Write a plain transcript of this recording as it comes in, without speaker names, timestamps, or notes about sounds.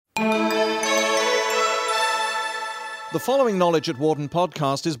The following Knowledge at Wharton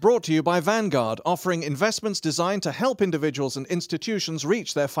podcast is brought to you by Vanguard, offering investments designed to help individuals and institutions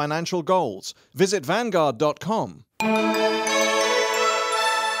reach their financial goals. Visit Vanguard.com.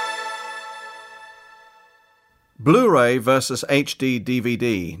 Blu-ray versus HD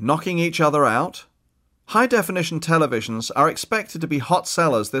DVD, knocking each other out? High-definition televisions are expected to be hot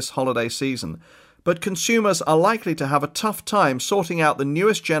sellers this holiday season, but consumers are likely to have a tough time sorting out the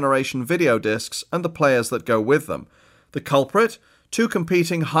newest generation video discs and the players that go with them. The culprit? Two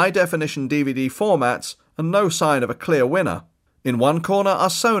competing high-definition DVD formats and no sign of a clear winner. In one corner are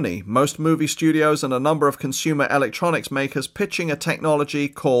Sony, most movie studios and a number of consumer electronics makers pitching a technology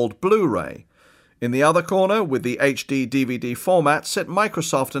called Blu-ray. In the other corner, with the HD DVD format, sit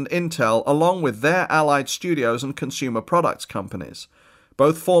Microsoft and Intel along with their allied studios and consumer products companies.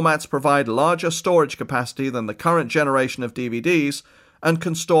 Both formats provide larger storage capacity than the current generation of DVDs and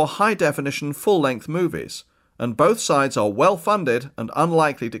can store high-definition full-length movies. And both sides are well-funded and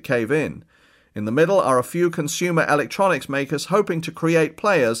unlikely to cave in. In the middle are a few consumer electronics makers hoping to create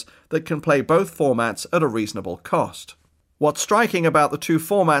players that can play both formats at a reasonable cost. What's striking about the two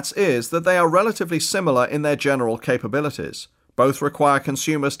formats is that they are relatively similar in their general capabilities. Both require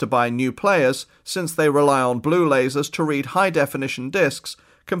consumers to buy new players since they rely on blue lasers to read high-definition discs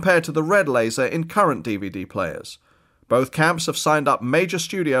compared to the red laser in current DVD players. Both camps have signed up major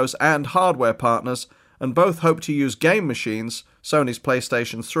studios and hardware partners, and both hope to use game machines, Sony's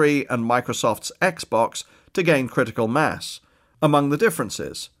PlayStation 3 and Microsoft's Xbox, to gain critical mass. Among the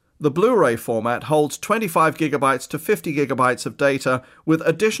differences, the Blu-ray format holds 25 GB to 50 GB of data with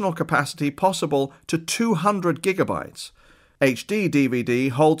additional capacity possible to 200 GB. HD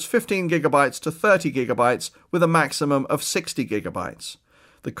DVD holds 15 GB to 30 GB with a maximum of 60 GB.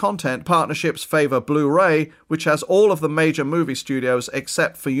 The content partnerships favor Blu-ray, which has all of the major movie studios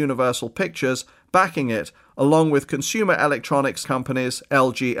except for Universal Pictures backing it, along with consumer electronics companies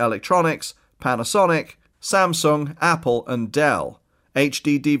LG Electronics, Panasonic, Samsung, Apple, and Dell.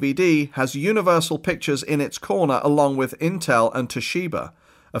 HD DVD has Universal Pictures in its corner along with Intel and Toshiba.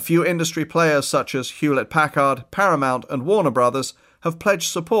 A few industry players such as Hewlett-Packard, Paramount, and Warner Brothers have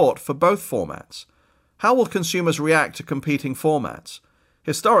pledged support for both formats. How will consumers react to competing formats?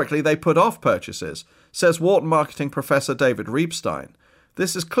 Historically, they put off purchases, says Wharton marketing professor David Reibstein.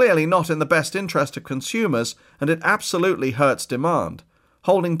 This is clearly not in the best interest of consumers, and it absolutely hurts demand.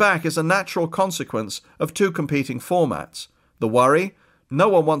 Holding back is a natural consequence of two competing formats. The worry? No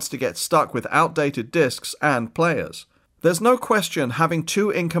one wants to get stuck with outdated discs and players. There's no question having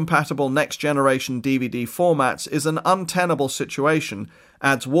two incompatible next-generation DVD formats is an untenable situation,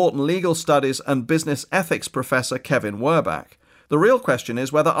 adds Wharton Legal Studies and Business Ethics professor Kevin Werbach. The real question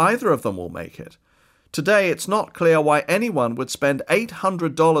is whether either of them will make it. Today, it's not clear why anyone would spend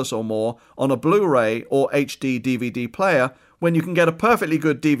 $800 or more on a Blu-ray or HD DVD player when you can get a perfectly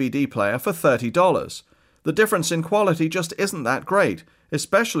good DVD player for $30. The difference in quality just isn't that great,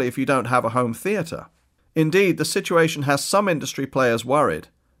 especially if you don't have a home theater. Indeed, the situation has some industry players worried.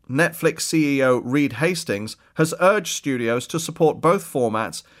 Netflix CEO Reed Hastings has urged studios to support both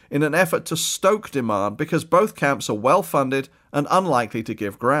formats in an effort to stoke demand because both camps are well-funded and unlikely to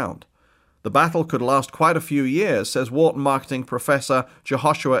give ground. The battle could last quite a few years, says Wharton marketing professor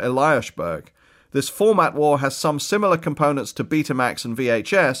Jehoshua Eliashberg. This format war has some similar components to Betamax and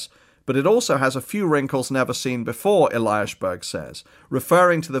VHS, but it also has a few wrinkles never seen before, Eliashberg says,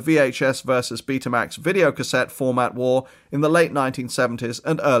 referring to the VHS versus Betamax videocassette format war in the late 1970s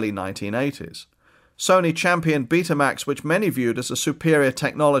and early 1980s. Sony championed Betamax, which many viewed as a superior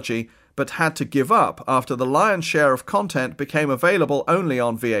technology, but had to give up after the lion's share of content became available only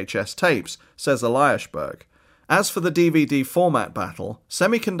on VHS tapes, says Eliashberg. As for the DVD format battle,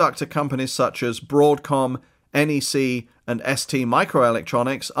 semiconductor companies such as Broadcom, NEC, and ST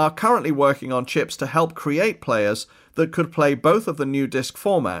Microelectronics are currently working on chips to help create players that could play both of the new disc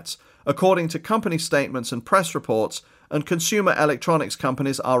formats, according to company statements and press reports, and consumer electronics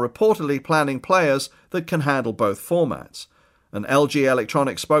companies are reportedly planning players that can handle both formats. An LG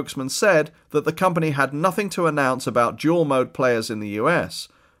Electronics spokesman said that the company had nothing to announce about dual-mode players in the US.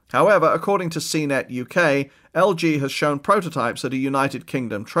 However, according to CNET UK, LG has shown prototypes at a United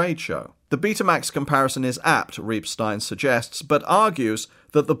Kingdom trade show. The Betamax comparison is apt, Reibstein suggests, but argues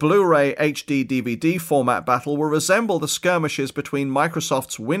that the Blu-ray HD DVD format battle will resemble the skirmishes between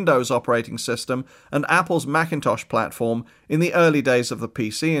Microsoft's Windows operating system and Apple's Macintosh platform in the early days of the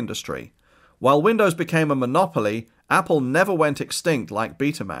PC industry. While Windows became a monopoly, Apple never went extinct like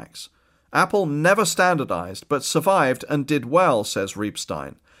Betamax. Apple never standardized, but survived and did well, says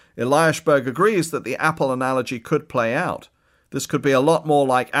Reibstein. Eliashberg agrees that the Apple analogy could play out. This could be a lot more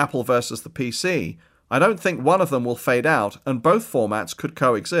like Apple versus the PC. I don't think one of them will fade out, and both formats could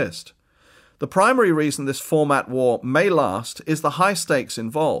coexist. The primary reason this format war may last is the high stakes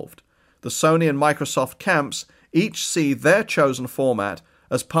involved. The Sony and Microsoft camps each see their chosen format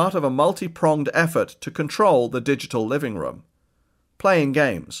as part of a multi-pronged effort to control the digital living room. Playing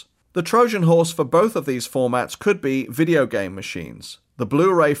games. The Trojan horse for both of these formats could be video game machines. The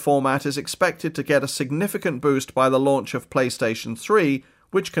Blu-ray format is expected to get a significant boost by the launch of PlayStation 3,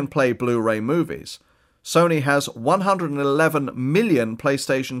 which can play Blu-ray movies. Sony has 111 million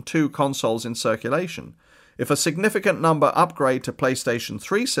PlayStation 2 consoles in circulation. If a significant number upgrade to PlayStation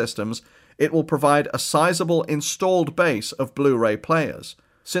 3 systems, it will provide a sizable installed base of Blu-ray players.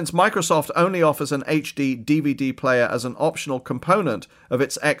 Since Microsoft only offers an HD DVD player as an optional component of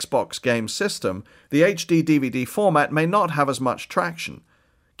its Xbox game system, the HD DVD format may not have as much traction.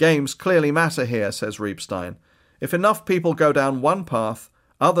 Games clearly matter here, says Reibstein. If enough people go down one path,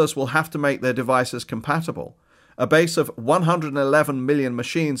 others will have to make their devices compatible. A base of 111 million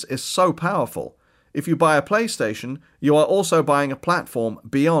machines is so powerful. If you buy a PlayStation, you are also buying a platform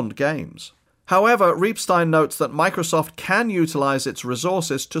beyond games. However, Reibstein notes that Microsoft can utilize its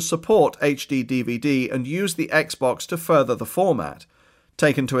resources to support HD DVD and use the Xbox to further the format.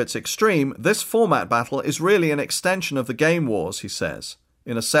 Taken to its extreme, this format battle is really an extension of the game wars, he says.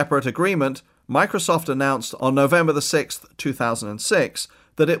 In a separate agreement, Microsoft announced on November 6, 2006,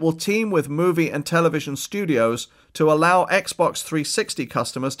 that it will team with movie and television studios to allow Xbox 360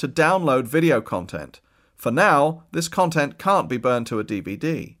 customers to download video content. For now, this content can't be burned to a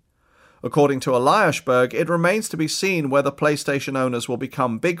DVD. According to Eliashberg, it remains to be seen whether PlayStation owners will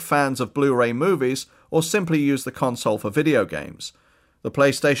become big fans of Blu-ray movies or simply use the console for video games. The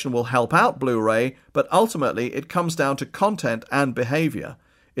PlayStation will help out Blu-ray, but ultimately it comes down to content and behavior.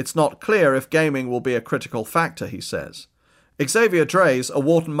 It's not clear if gaming will be a critical factor, he says. Xavier Dreyes, a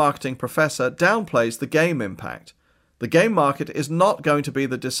Wharton marketing professor, downplays the game impact. The game market is not going to be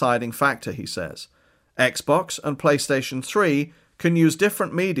the deciding factor, he says. Xbox and PlayStation 3 can use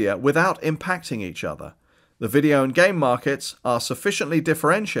different media without impacting each other. The video and game markets are sufficiently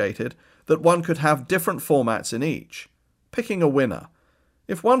differentiated that one could have different formats in each. Picking a winner.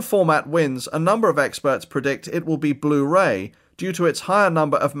 If one format wins, a number of experts predict it will be Blu-ray due to its higher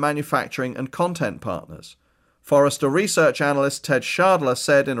number of manufacturing and content partners. Forrester research analyst Ted Shardler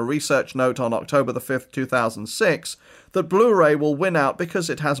said in a research note on October 5, 2006, that Blu-ray will win out because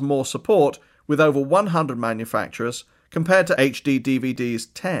it has more support, with over 100 manufacturers, compared to HD DVD's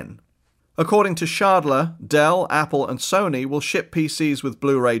 10. According to Shardler, Dell, Apple, and Sony will ship PCs with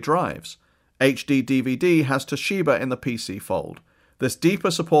Blu-ray drives. HD DVD has Toshiba in the PC fold. This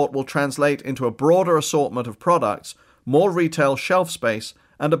deeper support will translate into a broader assortment of products, more retail shelf space,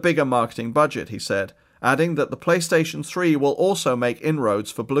 and a bigger marketing budget, he said, adding that the PlayStation 3 will also make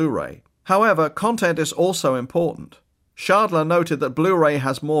inroads for Blu-ray. However, content is also important. Shardler noted that Blu-ray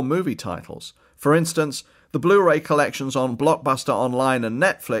has more movie titles. For instance, the Blu-ray collections on Blockbuster Online and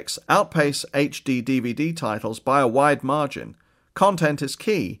Netflix outpace HD DVD titles by a wide margin. Content is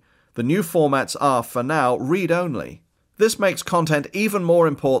key. The new formats are, for now, read-only. This makes content even more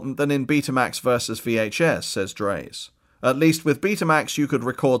important than in Betamax versus VHS, says Dreyes. At least with Betamax you could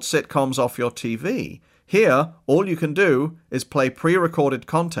record sitcoms off your TV. Here, all you can do is play pre-recorded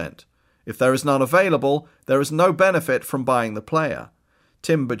content. If there is none available, there is no benefit from buying the player.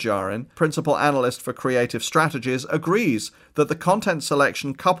 Tim Bajarin, principal analyst for creative strategies, agrees that the content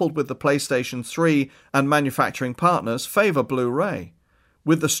selection coupled with the PlayStation 3 and manufacturing partners favor Blu-ray.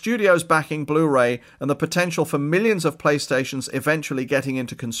 With the studios backing Blu-ray and the potential for millions of PlayStations eventually getting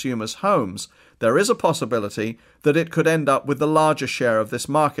into consumers' homes, there is a possibility that it could end up with the larger share of this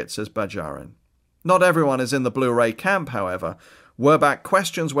market, says Bajarin. Not everyone is in the Blu-ray camp, however. Werbach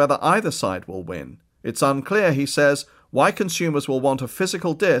questions whether either side will win. It's unclear, he says, why consumers will want a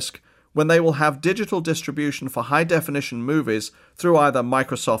physical disc when they will have digital distribution for high-definition movies through either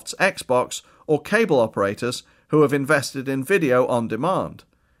Microsoft's Xbox or cable operators who have invested in video on demand.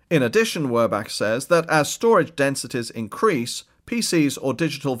 In addition, Werbach says that as storage densities increase, PCs or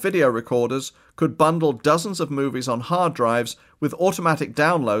digital video recorders could bundle dozens of movies on hard drives with automatic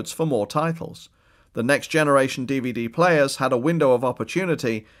downloads for more titles. The next-generation DVD players had a window of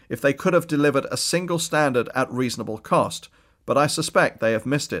opportunity if they could have delivered a single standard at reasonable cost, but I suspect they have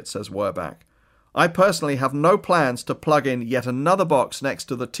missed it, says Werbach. I personally have no plans to plug in yet another box next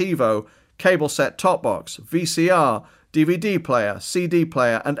to the TiVo, cable set-top box, VCR, DVD player, CD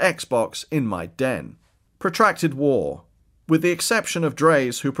player, and Xbox in my den. Protracted war. With the exception of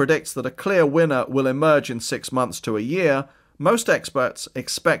Dreyes, who predicts that a clear winner will emerge in 6 months to a year, most experts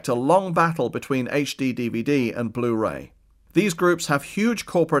expect a long battle between HD DVD and Blu-ray. These groups have huge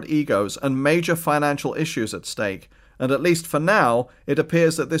corporate egos and major financial issues at stake, and at least for now, it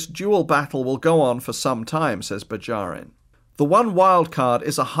appears that this dual battle will go on for some time, says Bajarin. The one wild card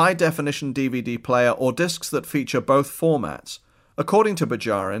is a high-definition DVD player or discs that feature both formats. According to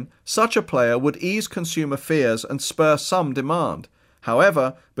Bajarin, such a player would ease consumer fears and spur some demand.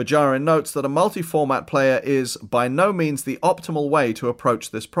 However, Bajarin notes that a multi-format player is by no means the optimal way to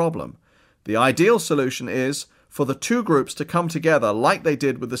approach this problem. The ideal solution is for the two groups to come together like they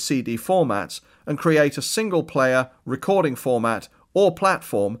did with the CD formats and create a single-player recording format or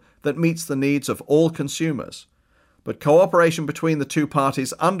platform that meets the needs of all consumers. But cooperation between the two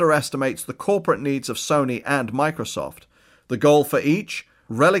parties underestimates the corporate needs of Sony and Microsoft. The goal for each?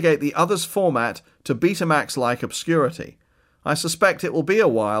 Relegate the other's format to Betamax-like obscurity. I suspect it will be a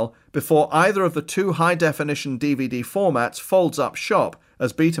while before either of the two high-definition DVD formats folds up shop,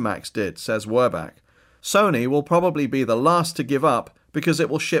 as Betamax did, says Werbach. Sony will probably be the last to give up because it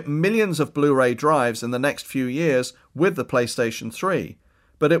will ship millions of Blu-ray drives in the next few years with the PlayStation 3,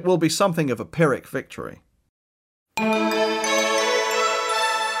 but it will be something of a Pyrrhic victory.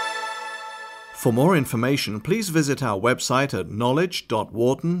 For more information, please visit our website at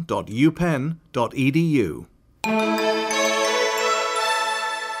knowledge.wharton.upenn.edu.